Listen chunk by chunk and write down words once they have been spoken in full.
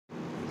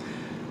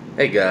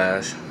Hey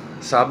guys,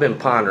 so I've been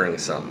pondering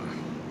something.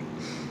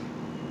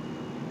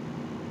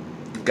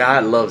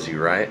 God loves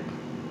you, right?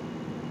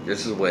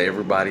 This is what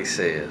everybody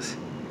says.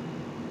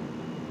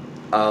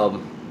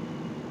 Um,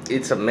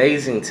 it's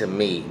amazing to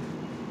me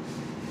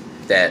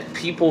that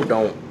people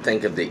don't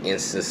think of the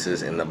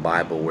instances in the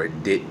Bible where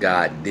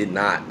God did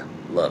not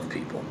love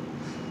people.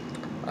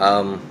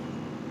 Um,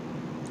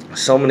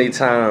 so many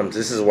times,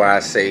 this is why I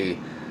say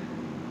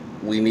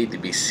we need to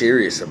be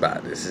serious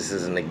about this. This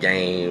isn't a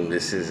game.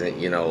 This isn't,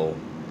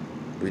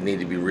 we need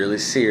to be really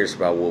serious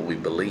about what we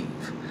believe.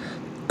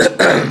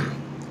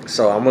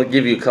 So I'm going to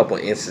give you a couple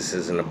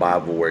instances in the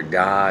Bible where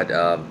God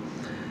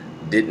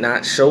did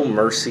not show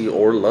mercy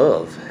or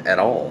love at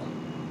all.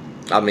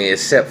 I mean,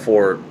 except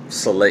for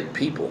select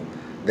people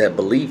that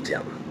believed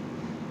him.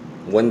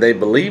 When they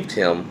believed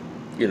him,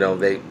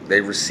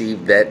 they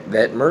received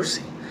that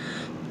mercy.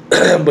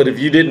 But if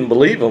you didn't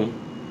believe him,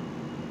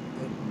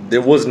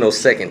 there was no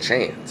second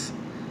chance.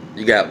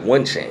 You got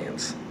one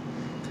chance.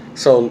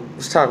 So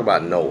let's talk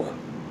about Noah.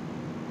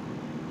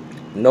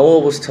 Noah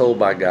was told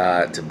by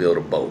God to build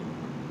a boat.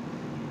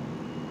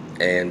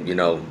 And,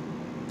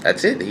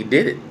 that's it. He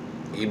did it.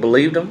 He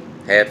believed him,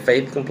 had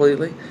faith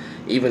completely,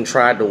 even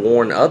tried to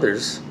warn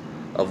others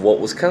of what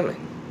was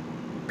coming.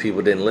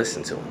 People didn't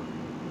listen to him.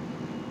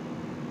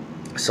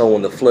 So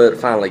when the flood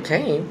finally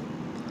came,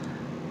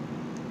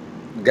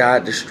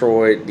 God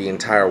destroyed the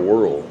entire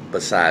world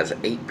besides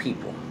 8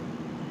 people.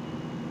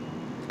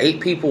 8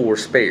 people were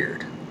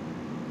spared.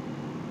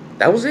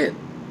 That was it.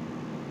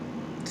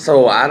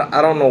 So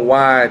I don't know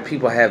why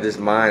people have this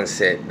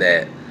mindset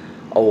that,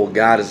 oh, well,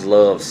 God is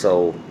love,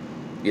 so,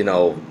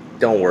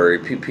 don't worry.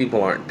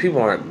 People aren't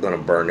going to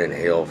burn in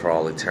hell for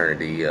all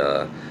eternity.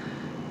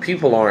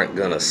 People aren't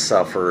going to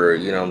suffer,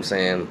 you know what I'm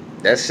saying?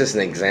 That's just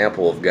an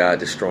example of God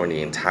destroying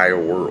the entire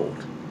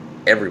world.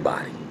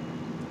 Everybody.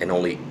 And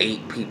only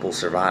 8 people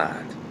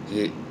survived.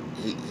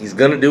 He's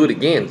going to do it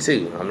again,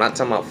 too. I'm not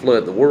talking about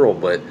flood the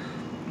world, but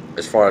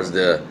as far as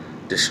the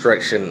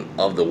destruction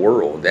of the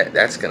world,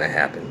 that's going to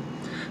happen.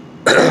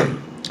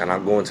 And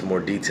I'll go into more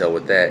detail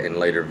with that in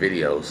later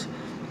videos.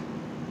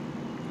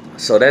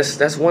 So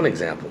that's one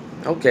example.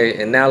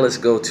 Okay, and now let's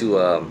go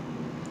to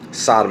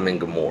Sodom and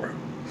Gomorrah.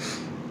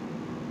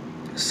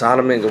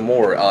 Sodom and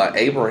Gomorrah,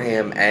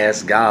 Abraham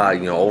asked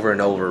God, over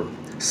and over,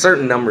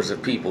 certain numbers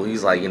of people.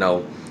 He's like,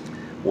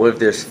 what if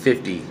there's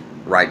 50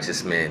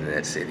 righteous men in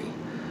that city?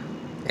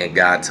 And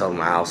God told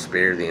him, I'll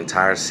spare the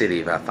entire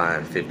city if I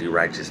find 50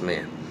 righteous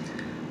men.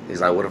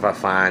 He's like, what if I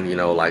find,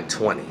 like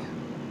 20?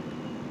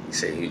 He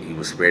said he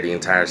will spare the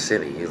entire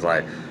city. He's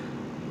like,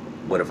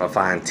 what if I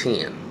find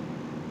 10?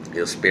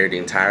 He'll spare the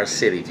entire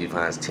city if he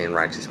finds 10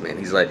 righteous men.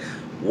 He's like,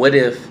 what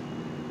if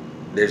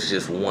there's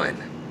just one?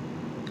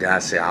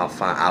 God said,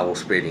 I will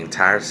spare the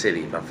entire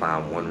city if I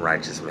find one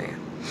righteous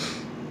man.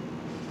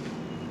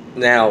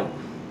 Now,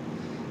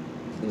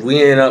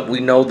 we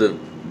know the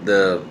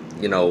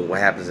what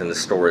happens in the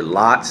story.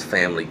 Lot's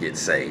family gets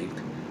saved,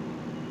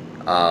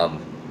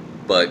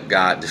 but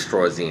God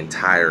destroys the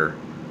entire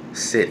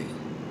city.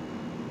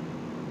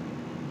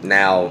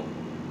 Now,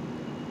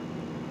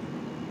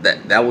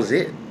 that was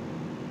it.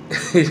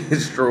 He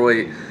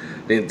destroyed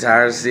the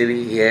entire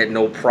city. He had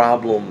no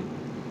problem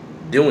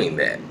doing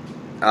that.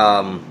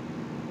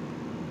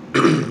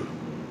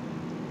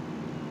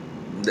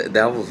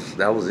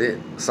 That was it.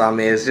 So I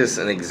mean, it's just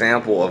an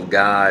example of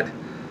God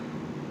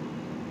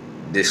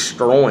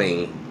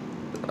destroying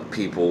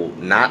people,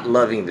 not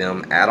loving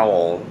them at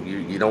all.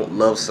 You don't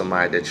love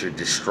somebody that you're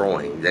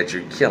destroying, that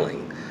you're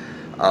killing,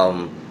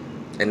 and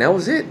that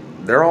was it.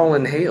 They're all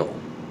in hell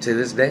to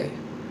this day.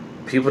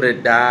 People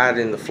that died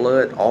in the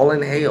flood, all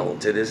in hell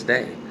to this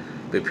day.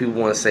 But people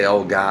want to say,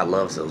 oh, God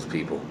loves those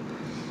people.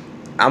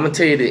 I'm going to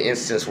tell you the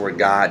instance where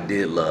God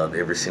did love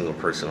every single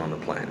person on the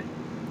planet.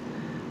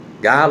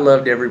 God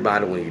loved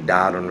everybody when he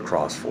died on the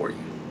cross for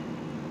you.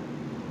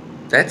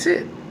 That's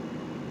it.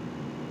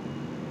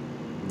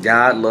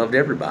 God loved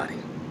everybody.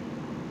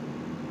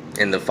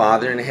 And the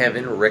Father in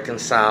heaven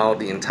reconciled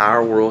the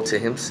entire world to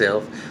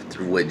himself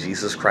through what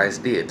Jesus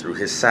Christ did, through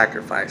his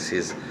sacrifice,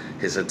 his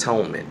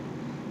atonement.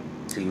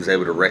 He was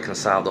able to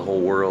reconcile the whole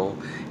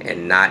world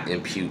and not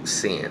impute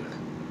sin.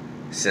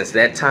 Since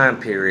that time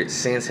period,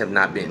 sins have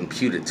not been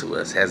imputed to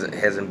us,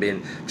 hasn't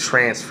been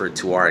transferred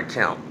to our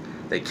account.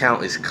 The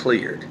account is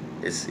cleared.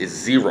 It's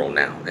zero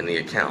now in the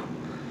account.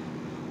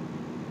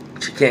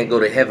 But you can't go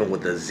to heaven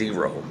with a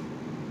zero.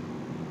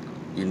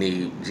 You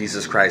need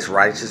Jesus Christ's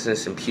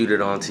righteousness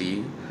imputed onto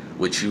you,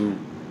 which you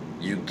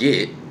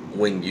get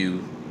when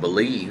you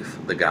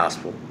believe the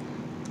gospel,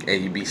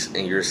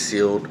 and you're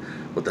sealed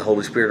with the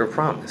Holy Spirit of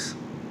promise,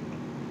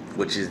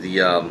 which is the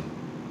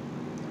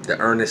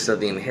earnest of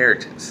the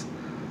inheritance.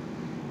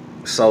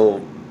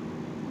 So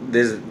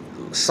there's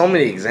so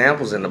many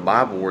examples in the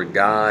Bible where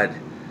God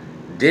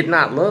did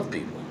not love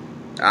people.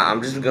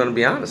 I'm just going to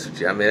be honest with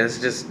you. I mean, that's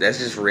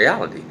just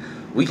reality.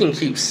 We can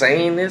keep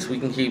saying this. We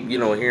can keep,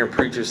 hearing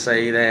preachers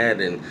say that,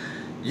 and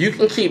you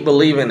can keep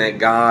believing that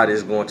God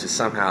is going to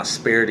somehow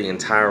spare the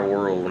entire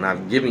world when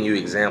I've given you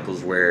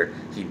examples where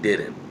he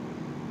didn't.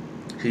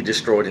 He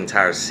destroyed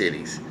entire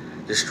cities,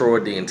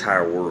 destroyed the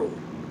entire world.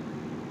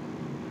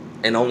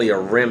 And only a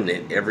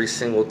remnant every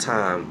single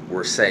time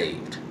were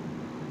saved.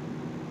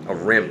 A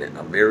remnant,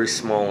 a very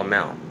small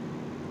amount.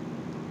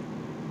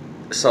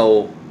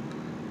 So,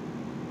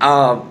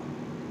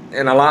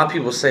 and a lot of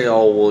people say,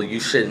 "Oh, well, you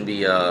shouldn't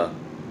be,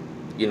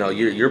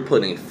 you're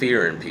putting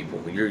fear in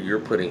people. You're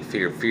putting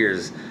fear. Fear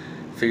is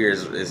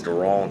the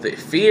wrong thing.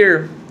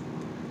 Fear,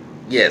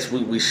 yes,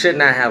 we should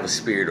not have a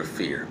spirit of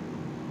fear.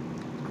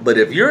 But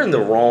if you're in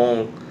the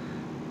wrong,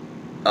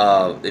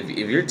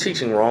 if you're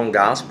teaching wrong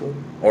gospel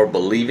or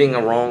believing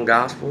a wrong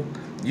gospel,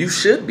 you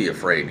should be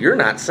afraid. You're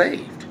not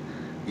saved.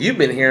 You've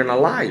been hearing a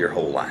lie your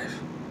whole life.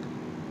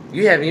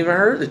 You haven't even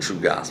heard the true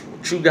gospel.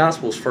 True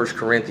gospel is 1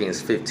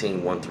 Corinthians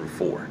 15, 1 through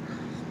 4.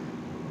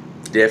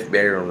 Death,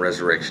 burial, and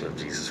resurrection of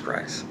Jesus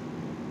Christ.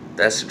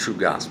 That's the true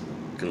gospel.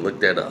 You can look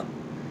that up.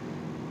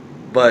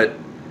 But,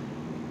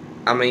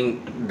 I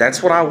mean,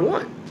 that's what I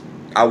want.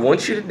 I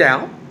want you to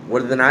doubt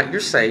whether or not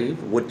you're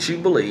saved, what you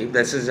believe.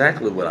 That's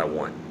exactly what I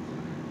want.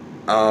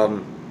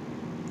 And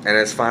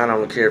it's fine. I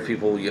don't care if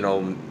people,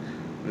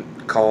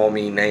 call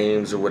me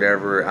names or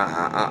whatever.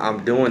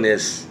 I'm doing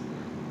this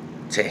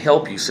to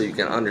help you so you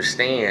can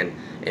understand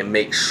and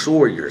make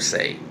sure you're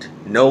saved.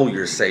 Know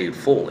you're saved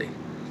fully.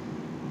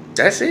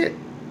 That's it.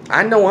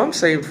 I know I'm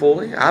saved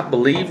fully. I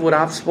believe what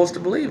I'm supposed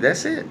to believe.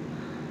 That's it.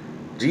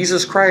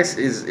 Jesus Christ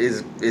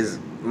is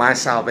my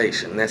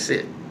salvation. That's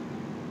it.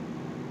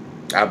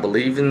 I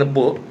believe in the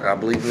book. I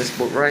believe in this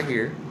book right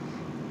here.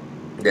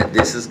 That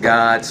this is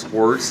God's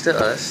words to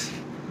us.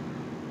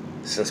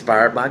 It's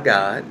inspired by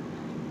God.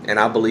 And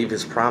I believe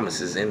his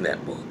promises in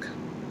that book.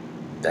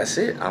 That's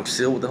it. I'm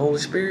sealed with the Holy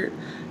Spirit.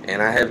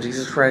 And I have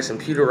Jesus Christ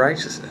imputed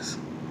righteousness.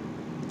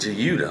 To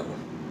you, though.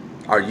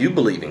 Are you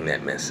believing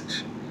that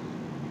message?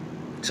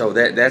 So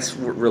that's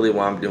really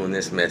why I'm doing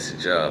this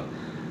message.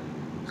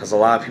 Because a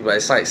lot of people,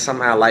 it's like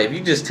somehow, like, if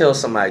you just tell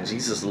somebody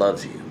Jesus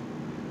loves you.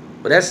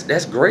 But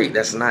that's great.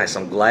 That's nice.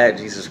 I'm glad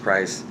Jesus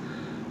Christ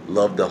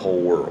loved the whole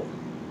world.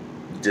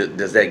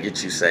 Does that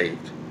get you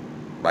saved?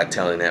 By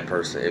telling that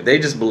person. If they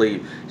just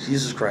believe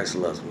Jesus Christ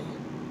loves me,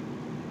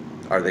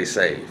 are they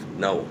saved?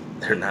 No,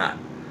 they're not.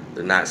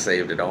 They're not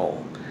saved at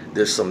all.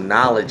 There's some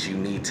knowledge you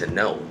need to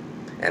know.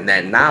 And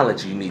that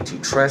knowledge you need to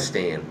trust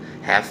in,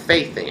 have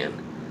faith in,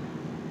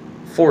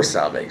 for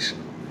salvation.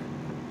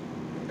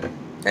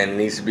 And it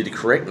needs to be the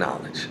correct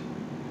knowledge.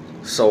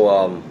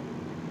 So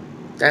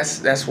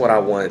that's what I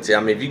wanted to. I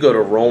mean, if you go to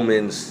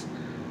Romans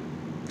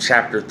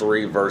chapter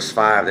 3, verse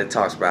 5, that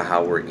talks about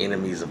how we're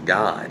enemies of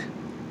God.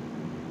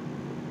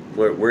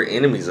 We're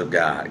enemies of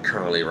God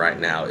currently right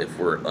now if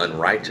we're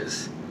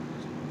unrighteous.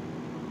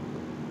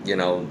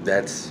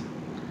 That's...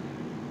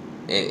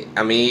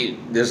 I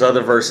mean, there's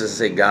other verses that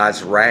say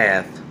God's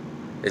wrath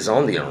is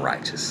on the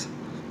unrighteous.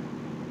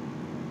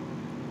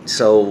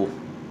 So,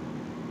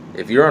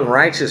 if you're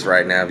unrighteous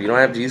right now, if you don't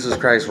have Jesus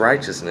Christ's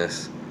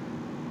righteousness,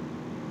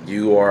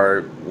 you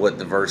are what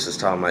the verse is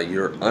talking about.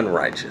 You're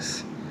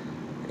unrighteous.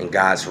 And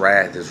God's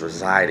wrath is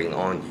residing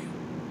on you.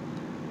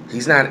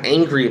 He's not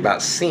angry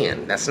about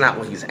sin. That's not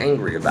what he's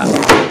angry about.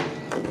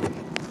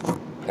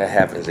 That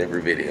happens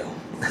every video.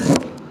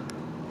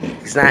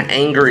 He's not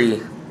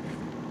angry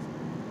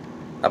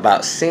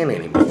about sin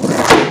anymore.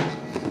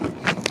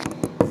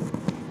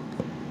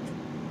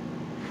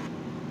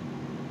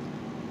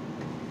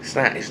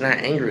 He's not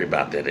angry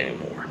about that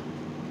anymore.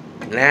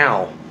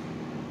 Now,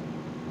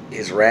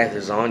 his wrath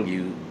is on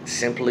you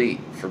simply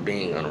for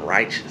being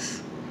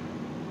unrighteous.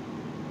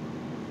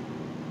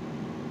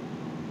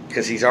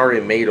 Because he's already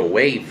made a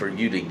way for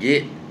you to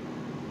get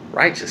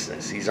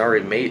righteousness. He's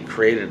already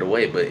created a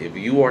way. But if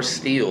you are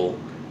still,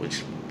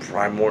 which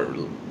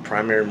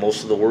primary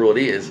most of the world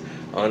is,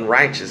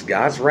 unrighteous,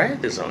 God's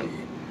wrath is on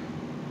you.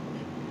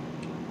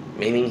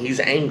 Meaning he's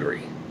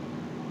angry.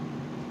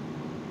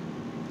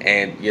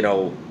 And,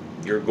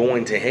 you're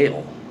going to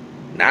hell.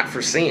 Not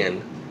for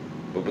sin,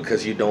 but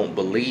because you don't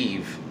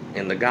believe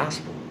in the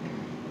gospel.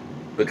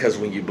 Because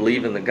when you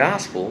believe in the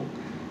gospel,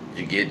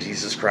 you get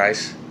Jesus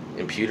Christ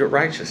imputed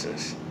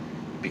righteousness,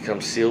 become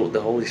sealed with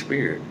the Holy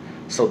Spirit.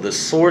 So the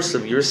source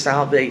of your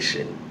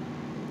salvation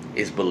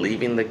is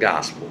believing the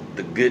gospel,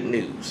 the good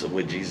news of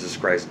what Jesus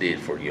Christ did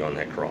for you on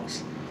that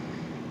cross.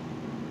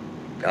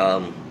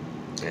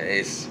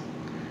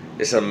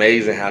 It's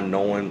amazing how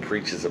no one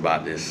preaches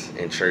about this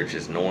in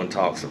churches. No one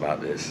talks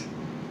about this.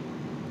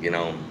 I'm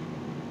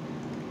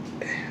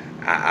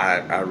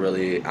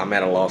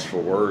at a loss for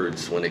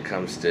words when it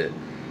comes to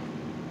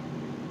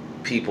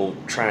people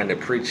trying to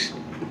preach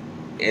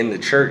in the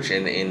church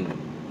and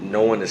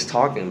no one is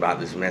talking about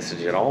this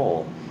message at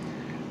all.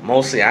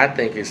 Mostly I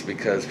think it's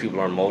because people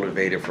are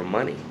motivated for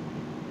money.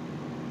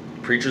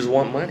 Preachers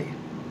want money.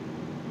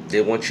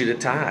 They want you to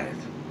tithe.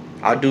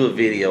 I'll do a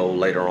video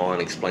later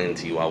on explaining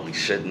to you why we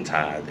shouldn't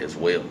tithe as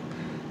well.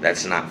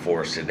 That's not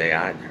for us today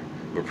either.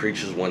 But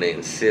preachers want to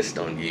insist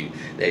on you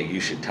that you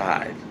should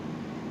tithe.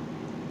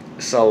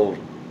 So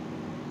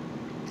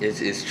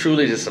it's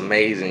truly just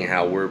amazing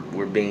how we're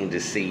being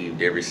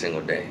deceived every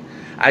single day.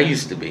 I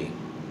used to be.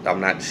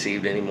 I'm not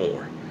deceived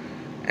anymore.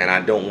 And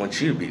I don't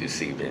want you to be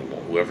deceived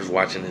anymore. Whoever's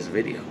watching this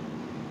video,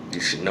 you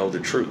should know the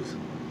truth.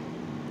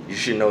 You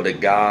should know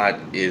that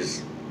God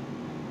is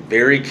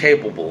very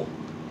capable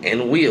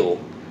and will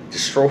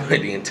destroy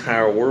the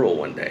entire world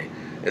one day.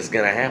 It's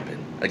going to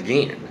happen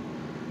again.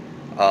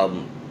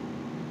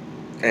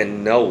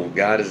 And no,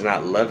 God is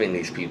not loving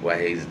these people.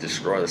 He's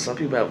destroying them. Some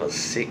people have a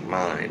sick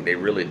mind. They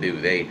really do.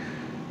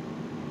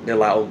 They're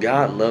like, oh,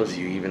 God loves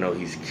you even though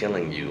he's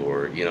killing you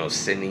or,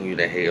 sending you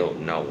to hell.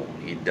 No,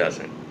 he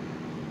doesn't.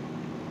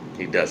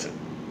 He doesn't.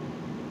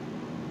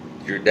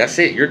 That's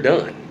it. You're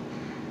done.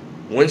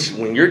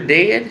 When you're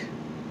dead,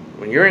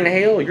 when you're in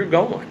hell, you're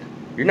gone.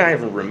 You're not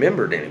even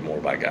remembered anymore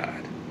by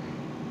God.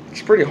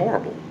 It's pretty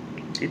horrible.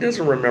 He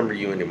doesn't remember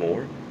you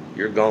anymore.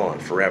 You're gone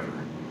forever.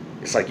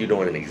 It's like you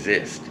don't even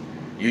exist.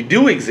 You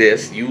do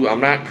exist.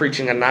 I'm not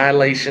preaching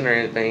annihilation or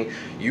anything.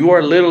 You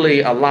are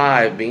literally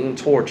alive being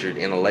tortured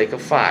in a lake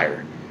of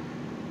fire.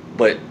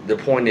 But the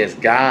point is,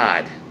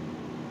 God,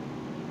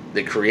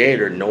 the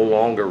Creator, no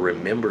longer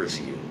remembers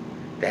you.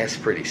 That's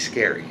pretty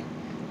scary.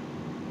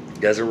 He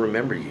doesn't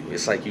remember you.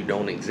 It's like you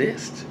don't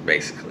exist,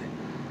 basically.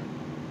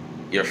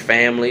 Your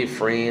family,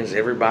 friends,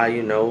 everybody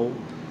you know,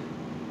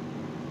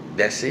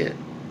 that's it.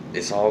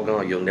 It's all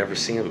gone. You'll never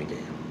see them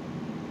again.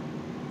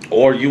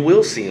 Or you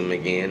will see them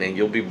again and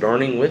you'll be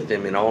burning with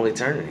them in all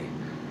eternity.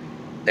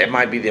 That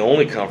might be the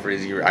only comfort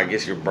is I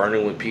guess you're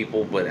burning with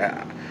people, but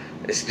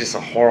it's just a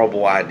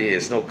horrible idea.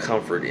 It's no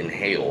comfort in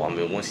hell. I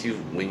mean,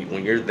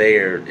 when you're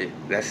there,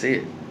 that's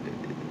it.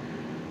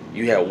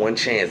 You have one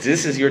chance.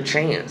 This is your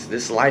chance.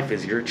 This life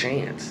is your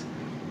chance.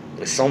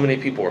 And so many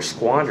people are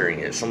squandering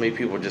it. So many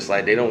people are just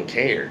like, they don't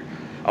care.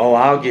 Oh,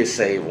 I'll get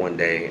saved one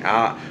day.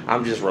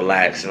 I'm just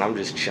relaxing. I'm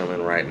just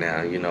chilling right now.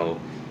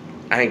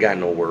 I ain't got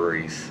no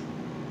worries.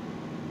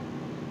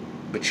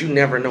 But you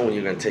never know when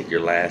you're going to take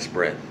your last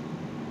breath.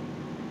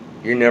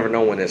 You never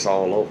know when it's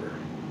all over.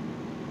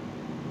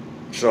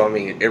 So, I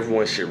mean,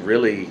 everyone should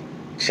really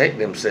check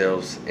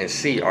themselves and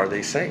see, are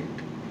they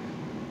saved?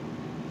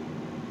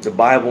 The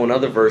Bible and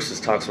other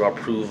verses talks about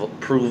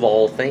prove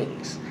all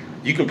things.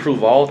 You can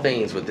prove all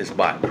things with this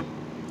Bible.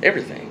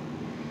 Everything.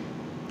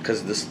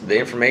 Because the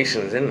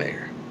information is in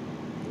there.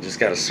 You just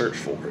got to search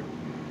for it.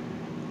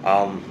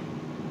 I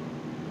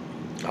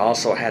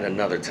also had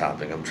another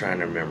topic. I'm trying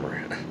to remember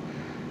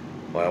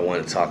what I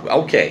want to talk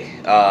about. Okay.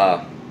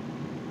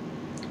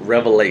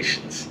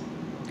 Revelations.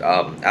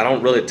 I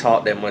don't really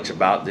talk that much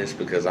about this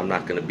because I'm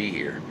not going to be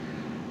here.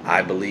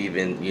 I believe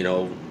in,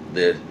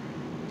 the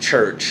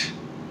church,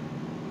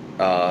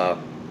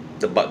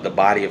 the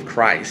body of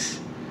Christ.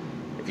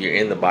 If you're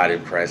in the body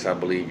of Christ, I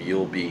believe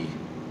you'll be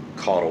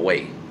caught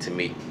away to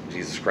meet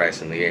Jesus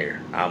Christ in the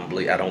air. I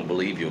don't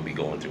believe you'll be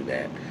going through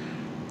that.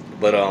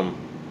 But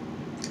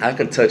I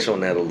can touch on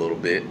that a little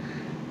bit.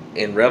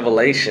 In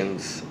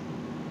Revelations,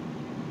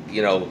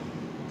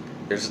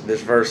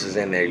 there's verses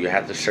in there. You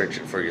have to search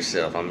it for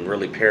yourself. I'm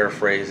really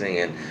paraphrasing,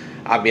 and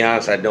I'll be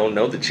honest, I don't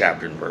know the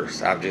chapter and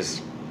verse. I've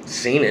just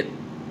seen it,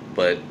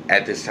 but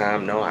at this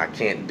time, no, I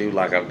can't do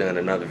like I've done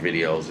in other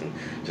videos and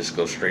just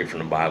go straight from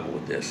the Bible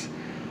with this.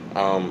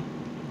 I've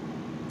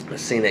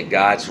seen that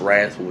God's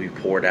wrath will be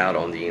poured out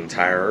on the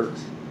entire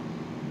earth.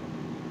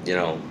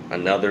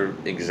 Another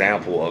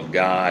example of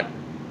God,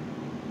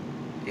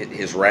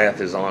 his wrath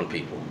is on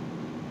people.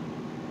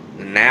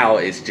 Now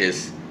it's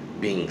just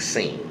being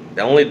seen.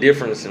 The only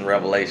difference in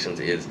Revelations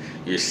is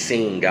you're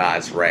seeing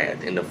God's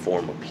wrath in the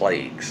form of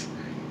plagues.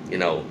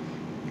 And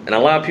a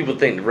lot of people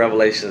think the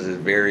Revelations is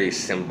very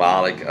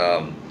symbolic.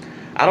 I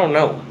don't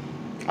know.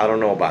 I don't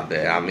know about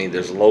that. I mean,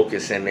 there's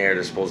locusts in there.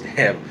 They're supposed to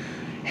have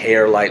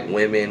hair like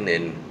women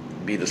and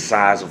be the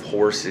size of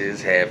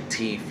horses, have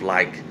teeth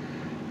like,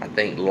 I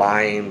think,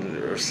 lion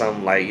or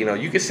something like,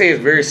 you could say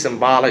it's very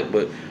symbolic,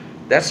 but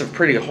that's a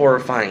pretty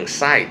horrifying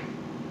sight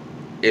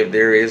if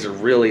there is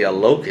really a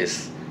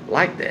locust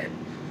like that.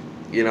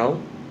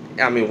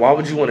 I mean, why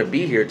would you want to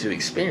be here to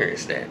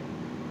experience that?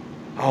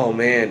 Oh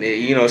man,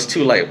 it's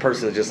too late. A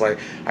person is just like,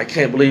 I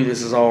can't believe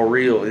this is all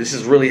real. This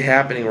is really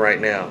happening right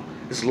now.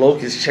 This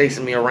locust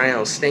chasing me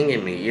around,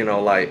 stinging me. You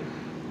don't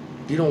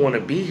want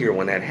to be here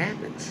when that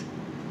happens.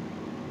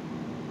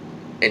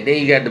 And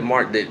then you got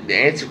the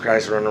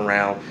Antichrist running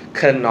around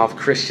cutting off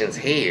Christians'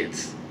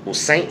 heads,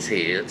 saints'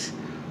 heads.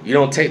 You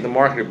don't take the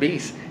mark of the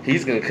beast,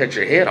 he's going to cut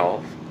your head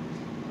off.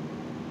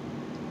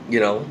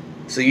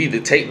 So you either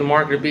take the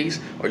mark of the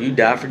beast or you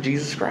die for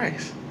Jesus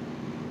Christ.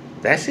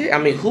 That's it. I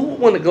mean, who would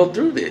want to go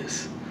through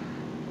this?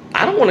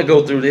 I don't want to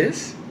go through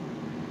this.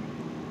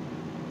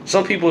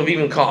 Some people have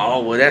even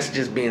called, oh, well, that's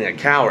just being a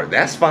coward.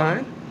 That's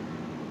fine.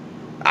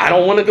 I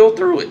don't want to go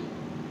through it.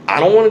 I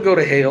don't want to go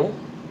to hell.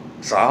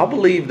 So I'll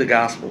believe the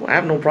gospel. I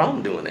have no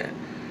problem doing that.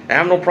 I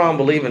have no problem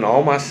believing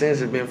all my sins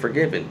have been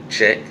forgiven.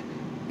 Check.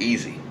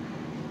 Easy.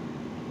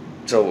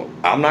 So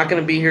I'm not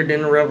going to be here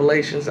during the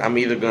Revelations. I'm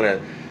either going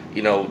to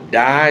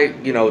die,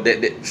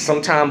 that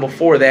sometime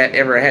before that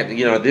ever happened.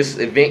 This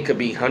event could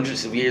be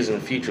hundreds of years in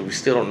the future. We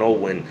still don't know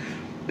when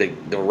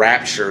the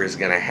rapture is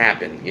going to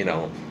happen.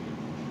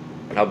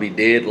 I'll be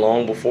dead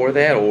long before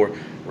that, or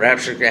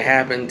rapture could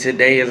happen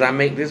today as I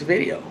make this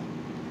video.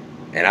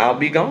 and I'll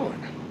be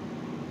gone.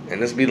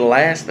 And this will be the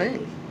last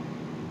thing.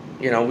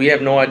 You know, we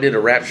have no idea the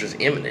rapture is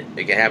imminent.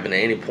 It can happen at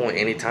any point,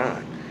 any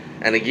time.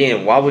 And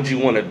again, why would you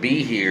want to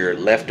be here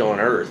left on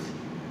earth?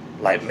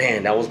 Like,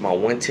 man, that was my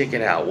one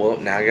ticket out. Well,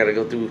 now I got to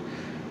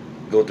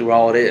go through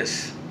all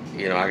this.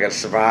 You know, I got to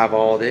survive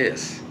all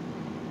this.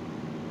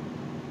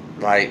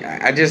 Like,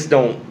 I just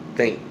don't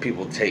think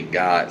people take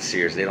God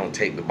serious. They don't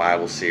take the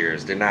Bible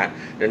serious. They're not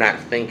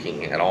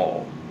thinking at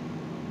all.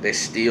 They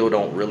still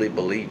don't really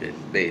believe it.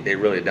 They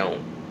really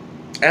don't.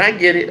 And I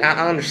get it.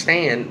 I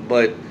understand,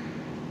 but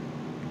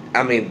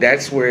I mean,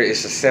 that's where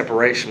it's a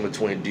separation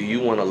between, do you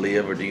want to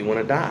live or do you want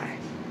to die?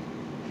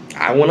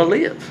 I want to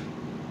live.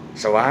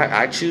 So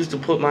I choose to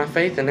put my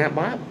faith in that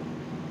Bible.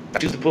 I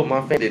choose to put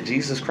my faith that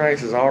Jesus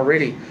Christ has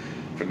already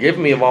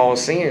forgiven me of all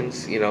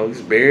sins. You know,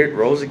 he's buried,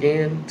 rose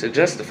again to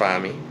justify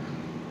me.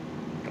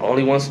 All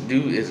he wants to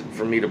do is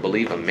for me to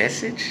believe a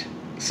message,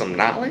 some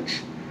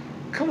knowledge.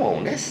 Come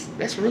on,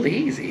 that's really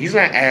easy. He's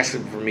not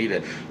asking for me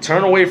to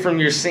turn away from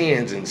your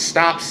sins and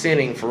stop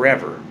sinning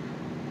forever.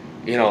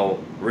 You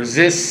know,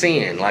 resist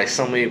sin, like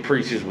so many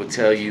preachers would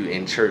tell you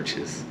in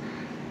churches.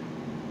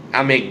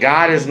 I mean,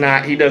 God is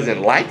not, he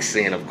doesn't like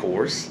sin, of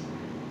course.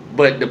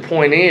 But the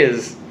point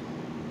is,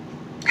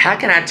 how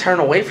can I turn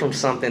away from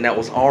something that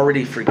was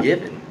already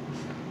forgiven?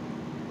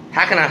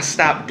 How can I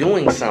stop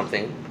doing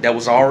something that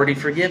was already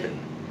forgiven?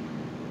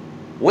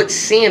 What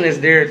sin is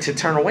there to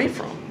turn away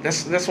from?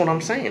 That's what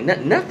I'm saying.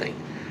 Nothing.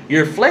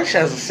 Your flesh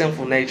has a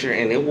sinful nature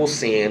and it will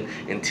sin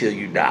until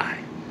you die.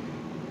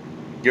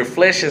 Your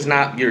flesh is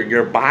not,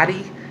 your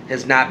body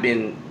has not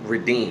been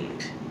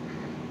redeemed.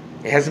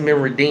 It hasn't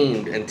been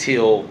redeemed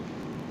until,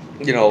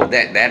 you know,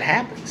 that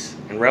happens.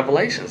 In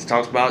Revelations, it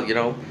talks about, you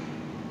know,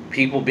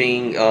 people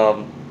being,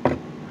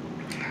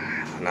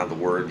 another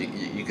word,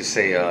 you could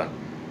say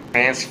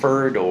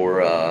transferred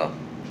or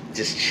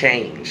just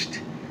changed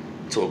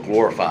to a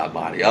glorified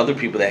body. Other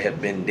people that have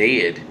been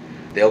dead,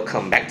 they'll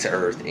come back to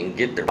earth and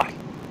get their body.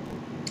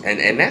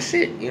 And that's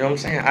it. You know what I'm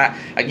saying?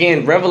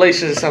 Again,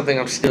 Revelation is something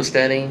I'm still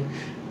studying.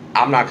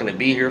 I'm not going to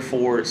be here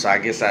for it, so I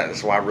guess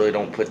that's why I really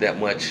don't put that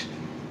much,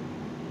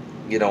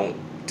 you know,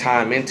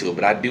 time into it.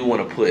 But I do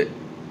want to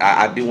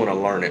I do want to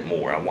learn it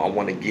more. I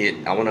want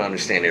to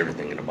understand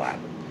everything in the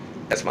Bible.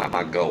 That's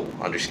my goal,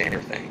 understand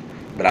everything.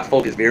 But I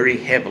focus very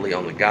heavily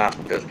on the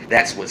gospel because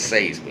that's what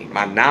saves me.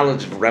 My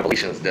knowledge of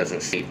Revelations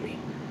doesn't save me.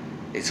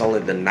 It's only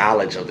the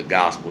knowledge of the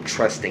gospel,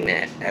 trusting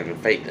that, having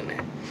faith in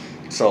that.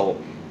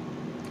 So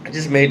I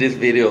just made this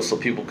video so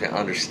people can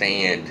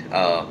understand,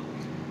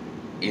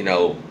 you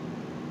know,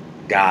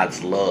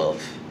 God's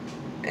love.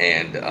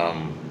 And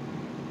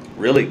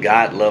really,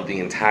 God loved the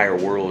entire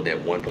world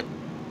at one point.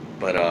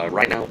 But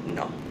right now,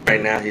 no.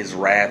 Right now, his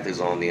wrath is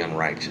on the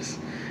unrighteous.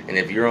 And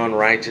if you're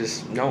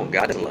unrighteous, no,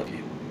 God doesn't love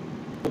you.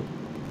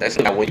 That's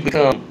not when you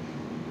become,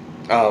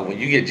 when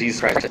you get Jesus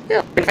Christ,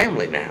 yeah, you're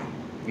family now.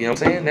 You know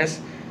what I'm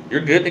saying?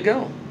 You're good to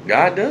go.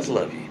 God does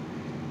love you.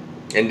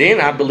 And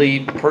then I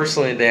believe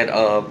personally that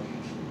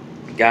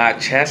God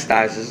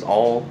chastises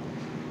all,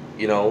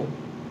 you know,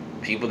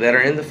 people that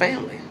are in the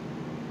family.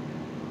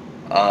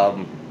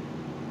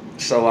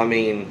 So I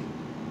mean,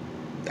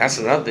 that's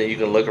another thing. You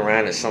can look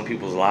around at some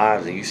people's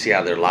lives and you see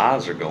how their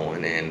lives are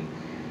going, and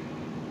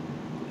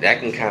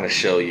that can kind of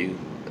show you,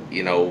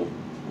 you know,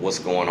 what's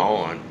going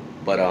on.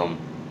 But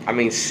I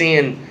mean,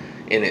 sin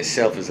in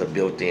itself is a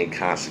built-in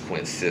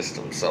consequence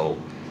system. So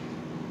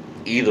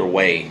either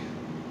way,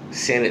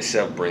 sin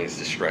itself brings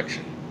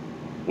destruction.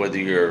 Whether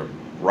you're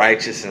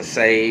righteous and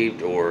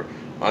saved or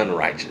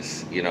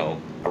unrighteous, you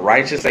know, a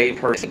righteous saved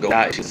person goes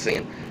out into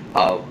sin,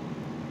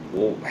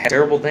 will have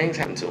terrible things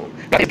happen to him.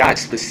 But God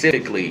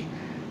specifically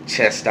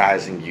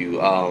chastising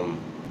you,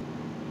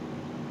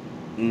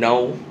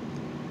 no,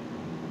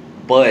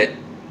 but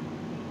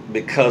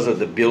because of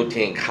the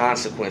built-in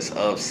consequence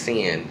of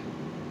sin,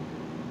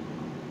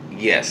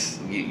 yes,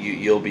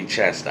 you'll be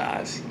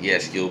chastised.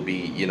 Yes, you'll be,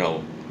 you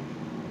know,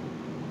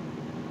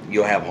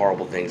 you'll have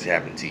horrible things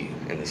happen to you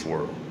in this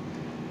world.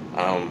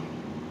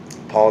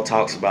 Paul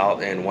talks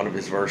about in one of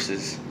his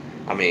verses,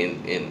 I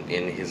mean,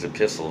 in his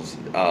epistles,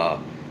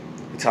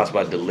 he talks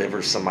about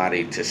deliver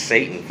somebody to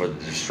Satan for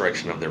the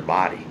destruction of their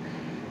body.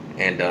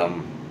 And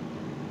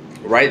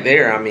right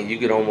there, I mean, you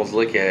could almost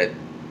look at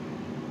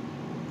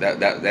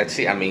that's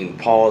it. I mean,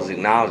 Paul is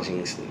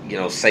acknowledging, you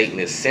know, Satan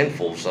is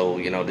sinful. So,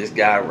 you know, this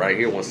guy right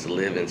here wants to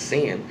live in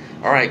sin.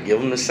 All right,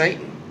 give him to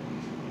Satan.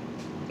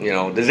 You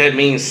know, does that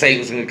mean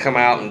Satan's going to come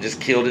out and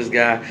just kill this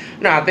guy?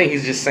 No, I think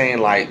he's just saying,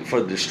 like, for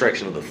the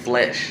destruction of the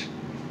flesh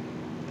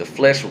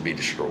will be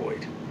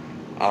destroyed.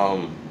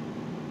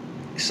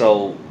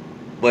 So,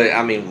 but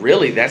I mean,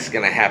 really, that's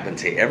going to happen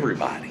to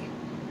everybody.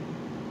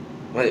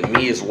 But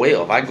me as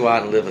well. If I go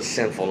out and live a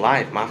sinful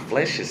life, my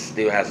flesh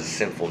still has a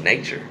sinful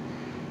nature.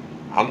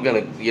 I'm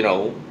going to, you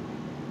know,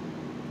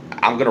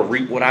 I'm going to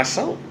reap what I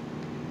sow.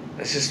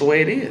 That's just the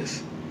way it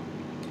is.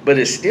 But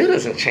it still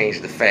doesn't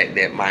change the fact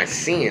that my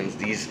sins,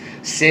 these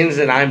sins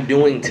that I'm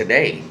doing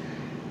today,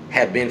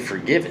 have been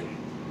forgiven.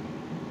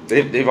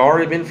 They've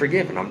already been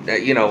forgiven.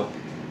 You know,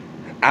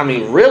 I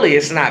mean, really,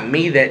 it's not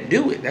me that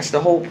do it. That's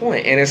the whole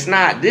point. And it's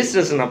not, this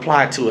doesn't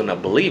apply to a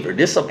believer.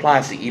 This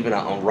applies to even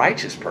an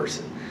unrighteous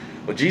person.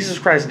 What Jesus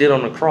Christ did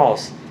on the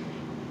cross,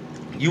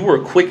 you were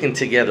quickened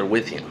together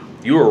with him.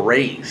 You were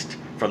raised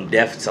from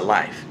death to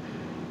life.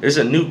 There's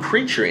a new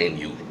creature in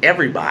you.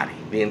 Everybody,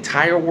 the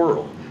entire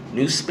world,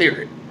 new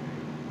spirit,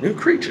 new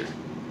creature.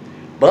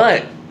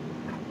 But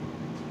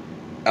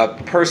a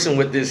person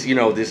with this,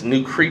 this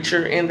new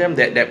creature in them,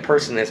 that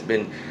person that's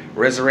been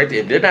resurrected,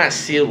 if they're not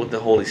sealed with the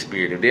Holy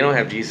Spirit, if they don't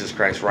have Jesus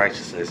Christ's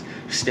righteousness,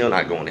 you're still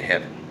not going to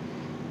heaven.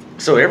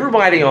 So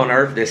everybody on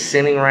earth that's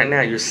sinning right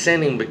now, you're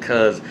sinning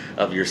because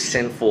of your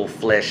sinful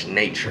flesh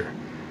nature.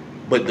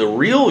 But the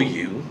real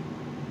you,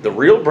 the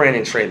real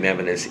Brandon Trey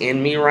Mevin that's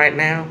in me right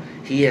now,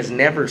 he has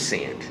never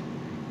sinned.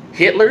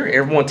 Hitler,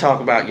 everyone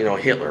talk about,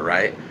 Hitler,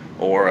 right?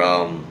 Or,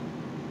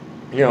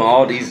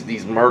 all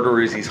these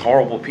murderers, these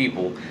horrible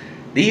people.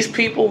 These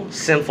people,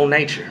 sinful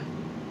nature.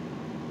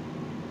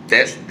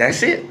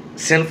 That's it.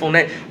 Sinful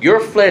nature. Your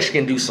flesh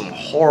can do some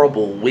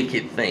horrible,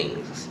 wicked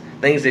things.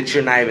 Things that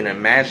you're not even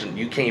imagining.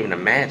 You can't even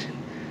imagine.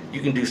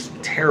 You can do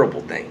some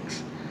terrible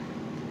things.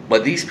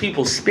 But these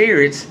people's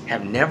spirits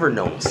have never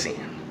known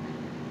sin.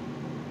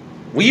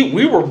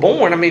 We were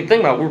born, think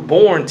about it, we're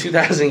born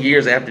 2,000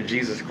 years after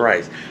Jesus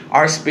Christ.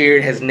 Our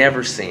spirit has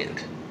never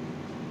sinned.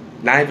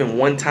 Not even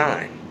one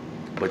time.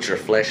 But your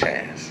flesh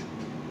has.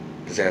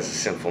 Because it has a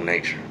sinful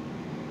nature.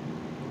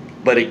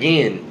 But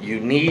again, you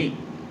need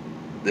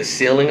the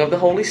sealing of the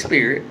Holy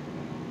Spirit.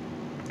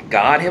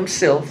 God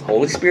himself,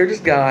 Holy Spirit is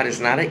God. It's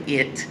not a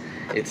it.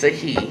 It's a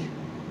he.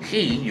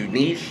 You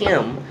need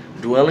him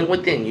dwelling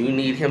within you. You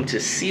need him to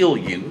seal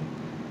you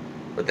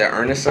with the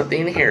earnest of the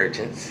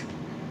inheritance.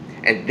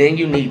 And then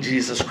you need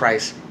Jesus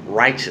Christ's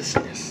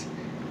righteousness.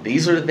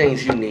 These are the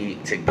things you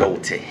need to go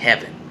to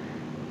heaven.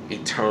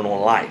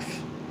 Eternal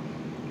life.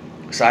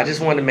 So I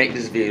just wanted to make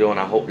this video, and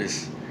I hope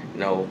this,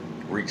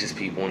 reaches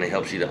people and it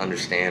helps you to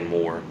understand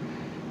more.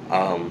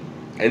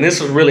 And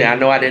this was really, I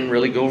know I didn't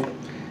really go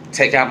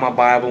take out my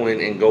Bible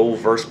and go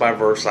verse by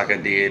verse like I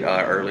did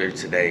earlier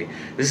today.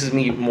 This is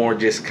me more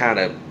just kind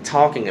of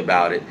talking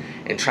about it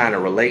and trying to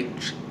relate,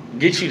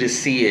 get you to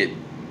see it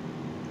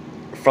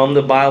from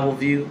the Bible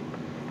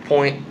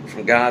viewpoint,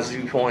 from God's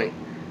viewpoint,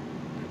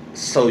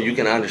 so you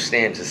can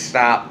understand to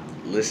stop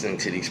listening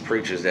to these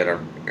preachers that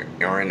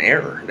are in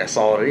error. That's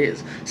all it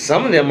is.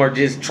 Some of them are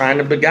just trying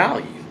to beguile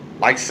you,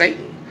 like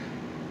Satan.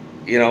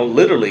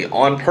 Literally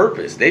on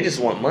purpose. They just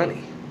want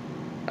money.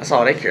 That's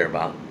all they care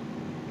about.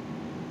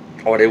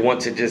 Or they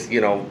want to just,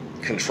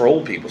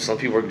 control people. Some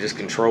people are just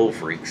control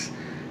freaks.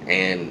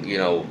 And,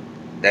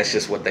 that's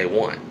just what they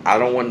want. I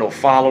don't want no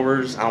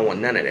followers. I don't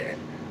want none of that.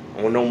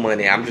 I want no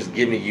money. I'm just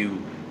giving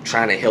you,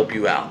 trying to help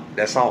you out.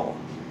 That's all.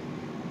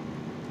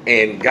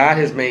 And God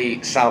has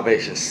made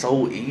salvation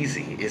so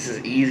easy. It's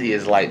as easy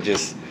as like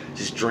just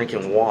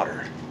drinking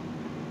water.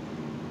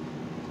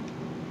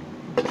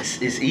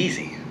 It's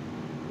easy.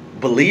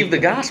 Believe the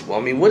gospel.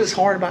 What is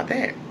hard about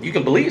that? You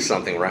can believe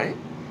something, right?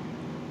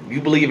 You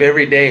believe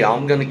every day,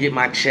 I'm going to get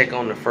my check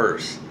on the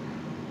first.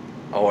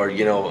 Or,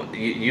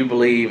 you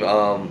believe,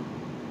 I'll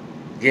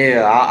be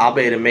able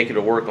to make it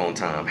to work on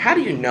time. How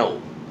do you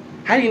know?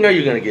 How do you know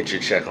you're going to get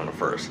your check on the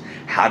first?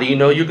 How do you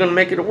know you're going to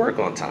make it to work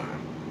on time?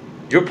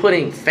 You're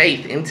putting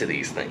faith into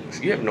these things.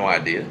 You have no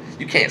idea.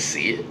 You can't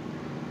see it.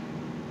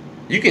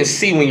 You can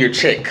see when your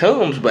check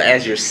comes, but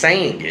as you're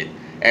saying it,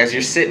 as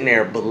you're sitting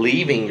there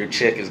believing your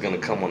check is going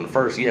to come on the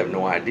first, you have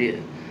no idea.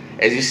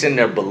 As you're sitting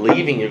there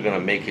believing you're going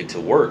to make it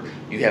to work,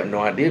 you have no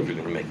idea if you're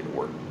going to make it to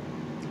work.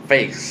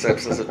 Faith,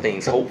 substance of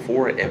things hoped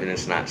for,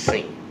 evidence not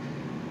seen.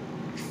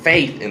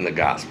 Faith in the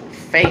gospel.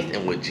 Faith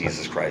in what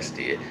Jesus Christ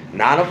did.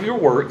 Not of your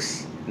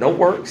works. No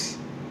works.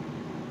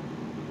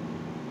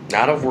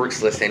 Not of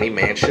works, lest any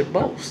man should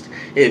boast.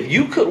 If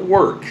you could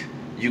work,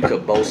 you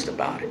could boast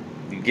about it.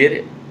 You get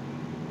it?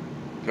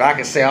 If I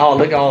could say, oh,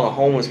 look at all the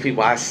homeless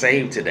people I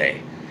saved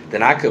today,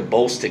 then I could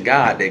boast to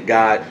God that,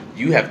 God,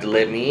 you have to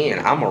let me in.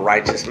 I'm a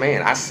righteous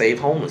man. I save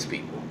homeless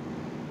people.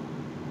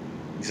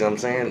 You see what I'm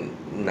saying?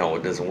 No,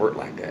 it doesn't work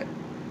like that.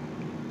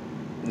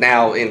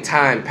 Now, in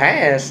time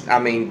past,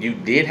 you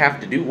did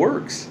have to do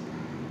works.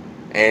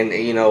 And,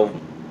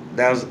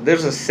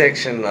 there's a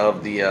section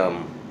of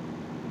the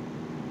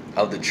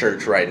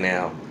church right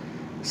now.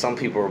 Some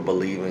people are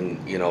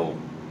believing,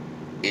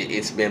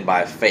 it's been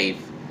by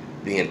faith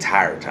the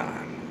entire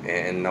time.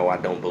 And no, I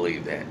don't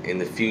believe that. In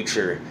the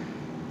future,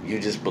 you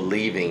just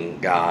believing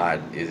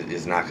God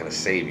is not going to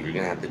save you. You're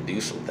going to have to do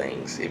some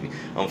things.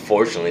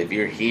 Unfortunately, if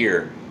you're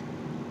here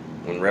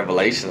when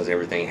Revelations,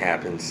 everything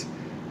happens,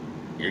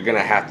 you're going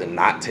to have to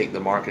not take the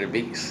mark of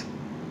the beast.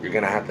 You're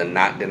going to have to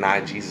not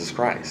deny Jesus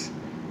Christ.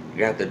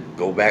 You're going to have to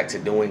go back to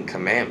doing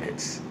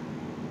commandments.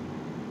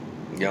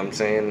 You know what I'm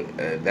saying?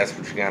 That's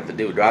what you're going to have to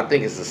do. Do I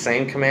think it's the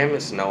same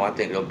commandments? No, I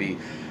think there'll be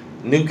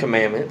new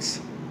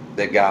commandments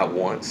that God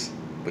wants.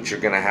 But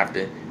you're going to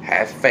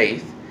have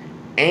faith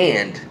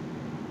and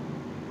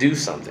do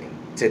something.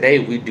 Today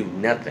we do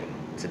nothing.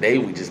 Today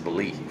we just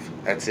believe.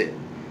 That's it.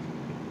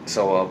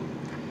 So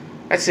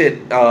that's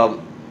it.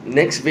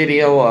 Next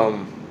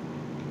video,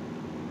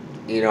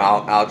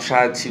 I'll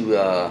try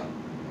to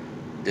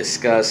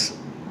discuss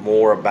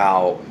more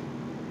about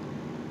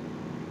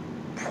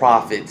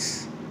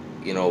prophets.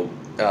 A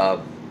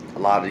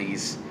lot of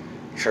these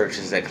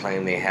churches that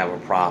claim they have a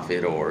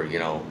prophet, or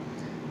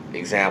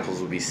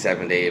examples would be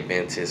Seventh-day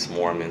Adventists,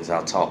 Mormons.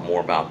 I'll talk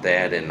more about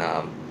that in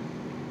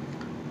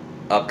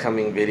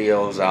upcoming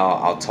videos.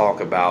 I'll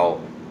talk about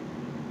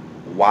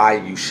why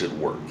you should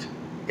work.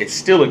 It's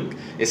still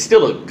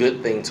a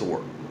good thing to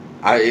work.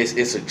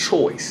 It's a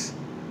choice.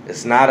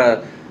 It's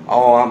not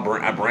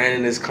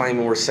Brandon is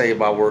claiming we're saved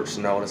by works.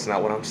 No, that's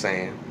not what I'm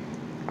saying.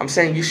 I'm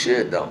saying you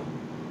should, though.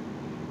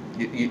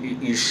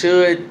 You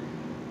should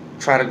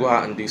try to go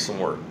out and do some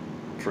work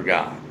for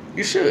God.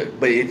 You should.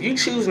 But if you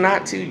choose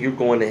not to, you're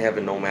going to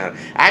heaven no matter.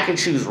 I can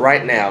choose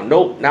right now,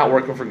 nope, not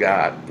working for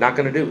God. Not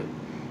going to do it.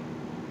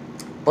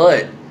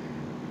 But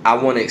I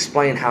want to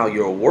explain how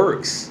your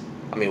works,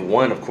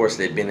 one, of course,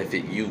 they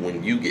benefit you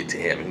when you get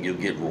to heaven. You'll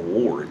get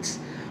rewards.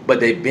 But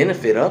they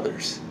benefit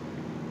others.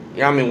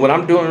 What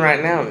I'm doing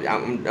right now,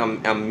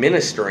 I'm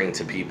ministering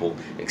to people,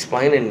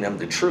 explaining them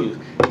the truth.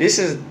 This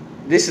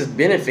is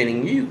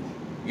benefiting you.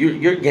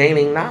 You're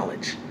gaining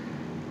knowledge.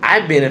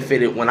 I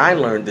benefited when I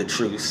learned the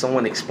truth.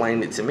 Someone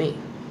explained it to me.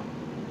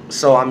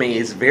 So,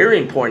 it's very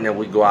important that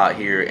we go out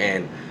here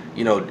and,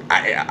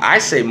 I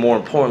say more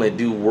importantly,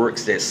 do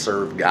works that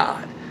serve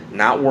God,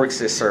 not works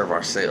that serve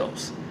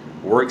ourselves.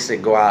 Works that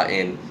go out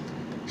and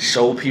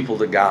show people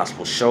the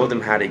gospel, show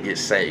them how to get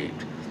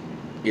saved.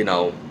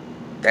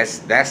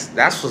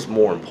 That's what's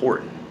more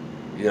important.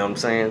 You know what I'm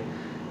saying?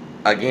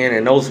 Again,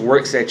 and those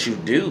works that you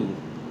do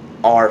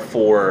are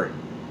for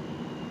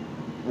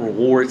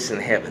rewards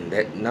in heaven,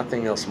 that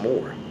nothing else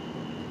more.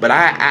 But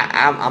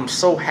I'm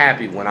so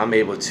happy when I'm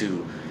able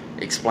to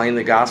explain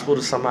the gospel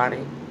to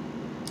somebody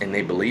and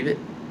they believe it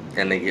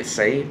and they get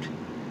saved.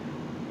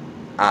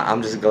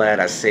 I'm just glad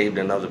I saved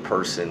another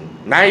person.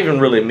 Not even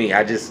really me,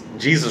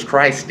 Jesus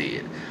Christ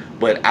did.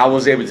 But I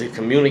was able to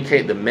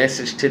communicate the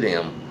message to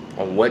them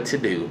on what to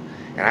do,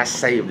 and I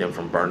saved them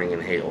from burning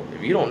in hell.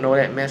 If you don't know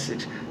that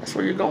message, that's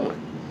where you're going.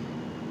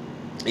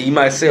 You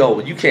might say, oh,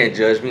 well, you can't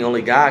judge me,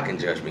 only God can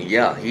judge me.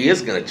 Yeah, he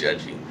is going to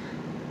judge you.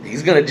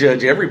 He's going to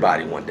judge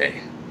everybody one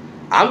day.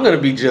 I'm going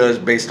to be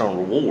judged based on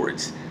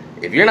rewards.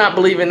 If you're not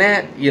believing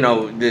that,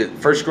 the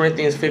 1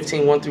 Corinthians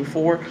 15, 1 through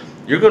 4,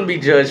 you're going to be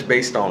judged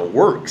based on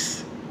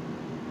works.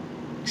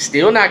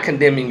 Still not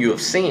condemning you of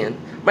sin,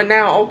 but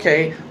now,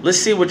 okay, let's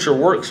see what your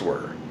works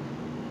were.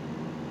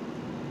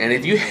 And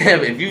if you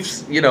have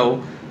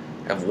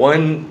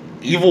one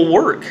evil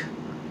work,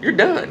 you're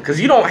done. Because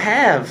you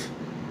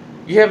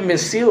haven't been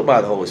sealed by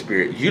the Holy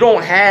Spirit. You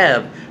don't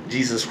have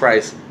Jesus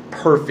Christ's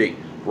perfect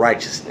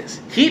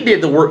righteousness. He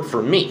did the work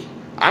for me.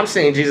 I'm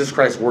saying Jesus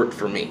Christ worked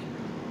for me.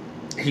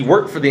 He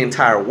worked for the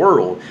entire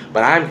world,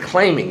 but I'm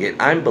claiming it.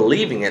 I'm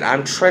believing it.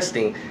 I'm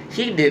trusting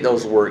he did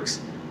those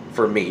works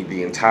for me,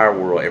 the entire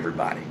world,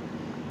 everybody.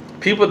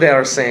 People that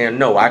are saying,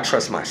 no, I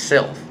trust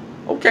myself.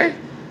 Okay.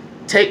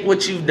 Take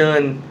what you've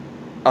done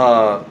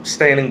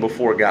standing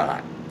before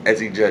God as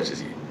he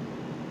judges you.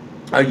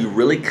 Are you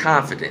really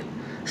confident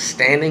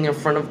standing in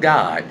front of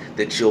God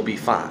that you'll be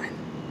fine?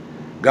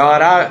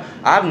 God,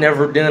 I've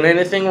never done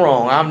anything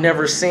wrong. I've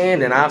never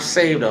sinned, and I've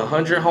saved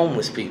 100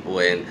 homeless people.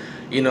 And,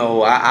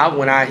 I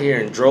went out here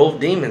and drove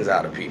demons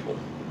out of people.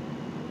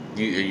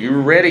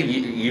 You ready?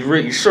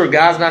 You sure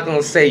God's not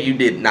going to say you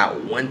did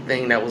not one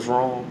thing that was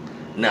wrong?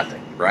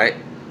 Nothing, right?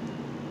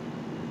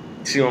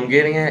 See what I'm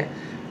getting at?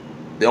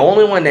 The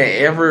only one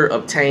that ever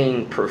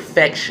obtained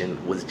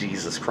perfection was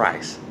Jesus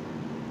Christ.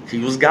 He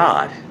was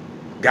God.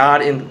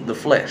 God in the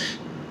flesh.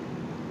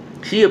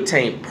 He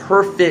obtained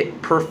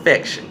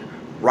perfection,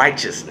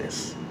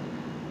 righteousness.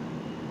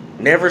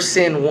 Never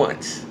sinned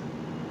once.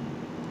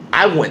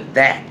 I want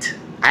that.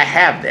 I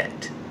have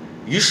that.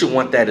 You should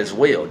want that as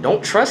well.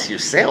 Don't trust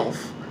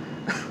yourself.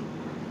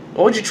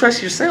 Why would you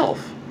trust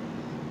yourself?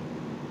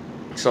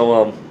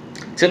 So,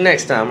 till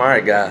next time. All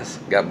right, guys.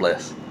 God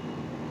bless.